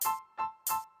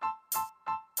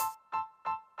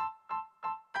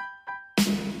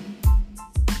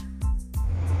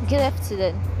Good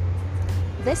afternoon.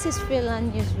 This is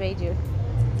Freeland News Radio.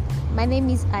 My name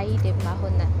is Aide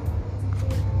Mahona.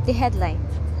 The headline: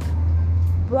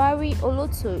 Buhari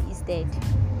Oloto is dead.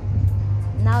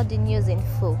 Now the news in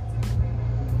full.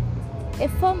 A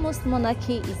foremost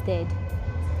monarchy is dead.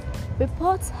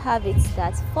 Reports have it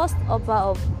that first Oba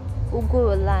of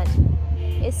Ugoro Land,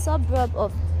 a suburb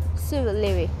of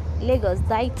Surulere, Lagos,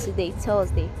 died today,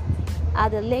 Thursday,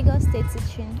 at the Lagos State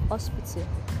Teaching Hospital,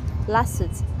 last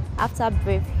after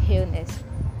brief illness.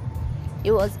 He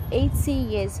was 80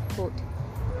 years old.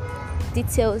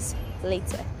 Details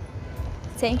later.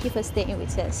 Thank you for staying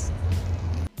with us.